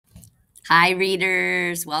Hi,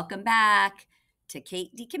 readers. Welcome back to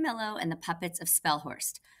Kate DiCamillo and the Puppets of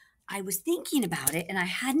Spelhorst. I was thinking about it and I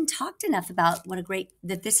hadn't talked enough about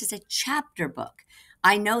that this is a chapter book.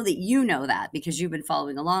 I know that you know that because you've been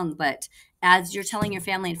following along, but as you're telling your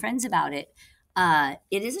family and friends about it,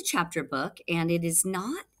 it is a chapter book and it is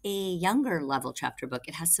not a younger level chapter book.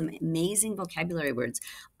 It has some amazing vocabulary words.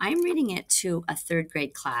 I'm reading it to a third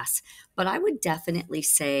grade class, but I would definitely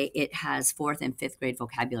say it has fourth and fifth grade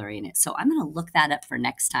vocabulary in it. So I'm going to look that up for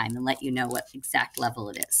next time and let you know what exact level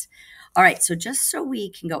it is. All right, so just so we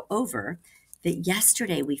can go over that,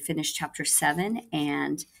 yesterday we finished chapter 7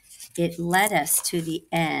 and it led us to the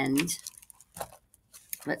end.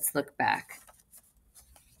 Let's look back.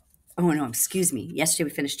 Oh, no, excuse me. Yesterday we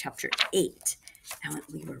finished chapter 8. And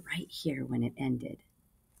we were right here when it ended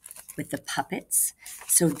with the puppets.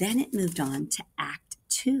 So then it moved on to Act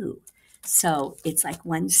 2. So it's like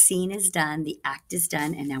one scene is done, the act is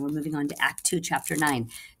done, and now we're moving on to Act 2, Chapter 9.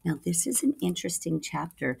 Now, this is an interesting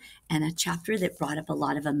chapter and a chapter that brought up a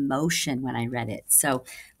lot of emotion when I read it. So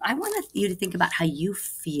I want you to think about how you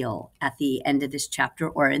feel at the end of this chapter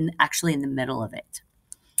or actually in the middle of it.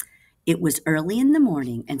 It was early in the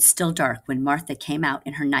morning and still dark when Martha came out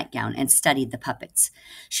in her nightgown and studied the puppets.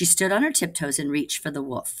 She stood on her tiptoes and reached for the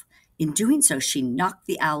wolf. In doing so, she knocked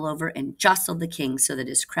the owl over and jostled the king so that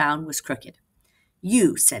his crown was crooked.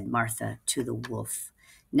 You, said Martha to the wolf.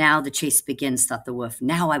 Now the chase begins, thought the wolf.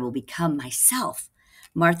 Now I will become myself.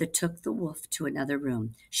 Martha took the wolf to another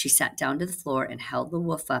room. She sat down to the floor and held the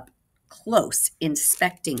wolf up close,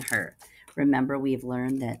 inspecting her. Remember, we've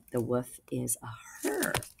learned that the wolf is a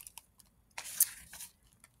her.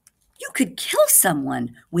 You could kill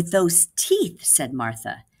someone with those teeth, said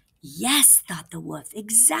Martha. Yes, thought the wolf,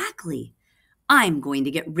 exactly. I'm going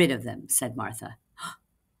to get rid of them, said Martha.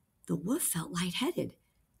 The wolf felt lightheaded.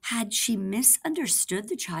 Had she misunderstood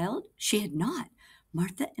the child? She had not.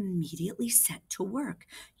 Martha immediately set to work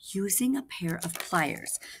using a pair of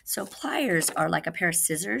pliers. So pliers are like a pair of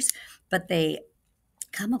scissors, but they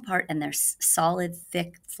come apart and they're solid,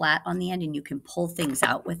 thick, flat on the end, and you can pull things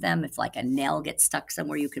out with them. If like a nail gets stuck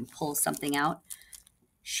somewhere, you can pull something out.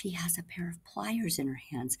 She has a pair of pliers in her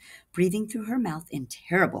hands. Breathing through her mouth in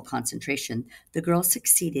terrible concentration, the girl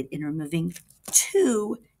succeeded in removing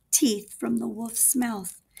 2 teeth from the wolf's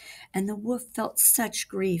mouth. And the wolf felt such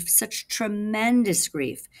grief, such tremendous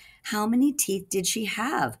grief. How many teeth did she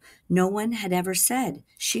have? No one had ever said.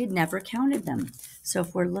 She had never counted them. So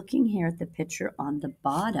if we're looking here at the picture on the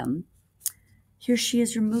bottom, here she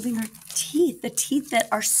is removing her teeth, the teeth that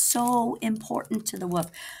are so important to the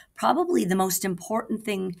wolf. Probably the most important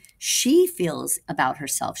thing she feels about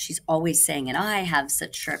herself. She's always saying, and I have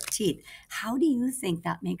such sharp teeth. How do you think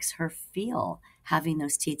that makes her feel having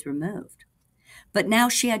those teeth removed? But now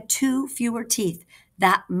she had 2 fewer teeth.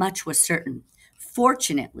 That much was certain.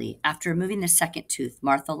 Fortunately, after removing the second tooth,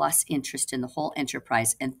 Martha lost interest in the whole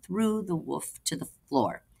enterprise and threw the wolf to the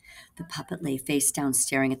floor. The puppet lay face down,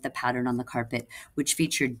 staring at the pattern on the carpet, which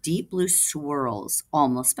featured deep blue swirls,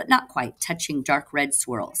 almost, but not quite, touching dark red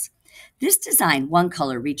swirls. This design, one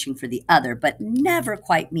color reaching for the other, but never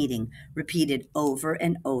quite meeting, repeated over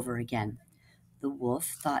and over again. The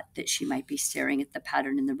wolf thought that she might be staring at the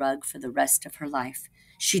pattern in the rug for the rest of her life.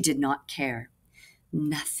 She did not care.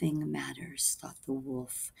 Nothing matters, thought the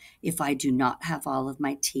wolf. If I do not have all of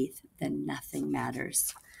my teeth, then nothing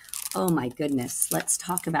matters. Oh my goodness. Let's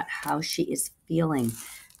talk about how she is feeling.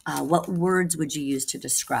 What words would you use to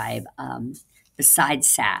describe besides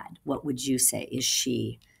sad? What would you say? Is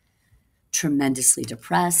she tremendously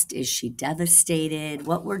depressed? Is she devastated?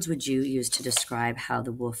 What words would you use to describe how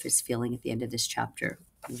the wolf is feeling at the end of this chapter?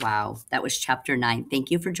 Wow, that was chapter 9. Thank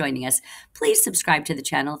you for joining us. Please subscribe to the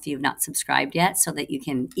channel if you've not subscribed yet so that you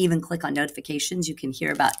can even click on notifications. You can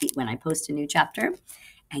hear about when I post a new chapter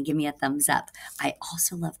and give me a thumbs up. I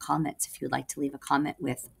also love comments if you'd like to leave a comment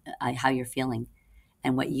with how you're feeling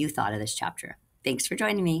and what you thought of this chapter. Thanks for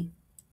joining me.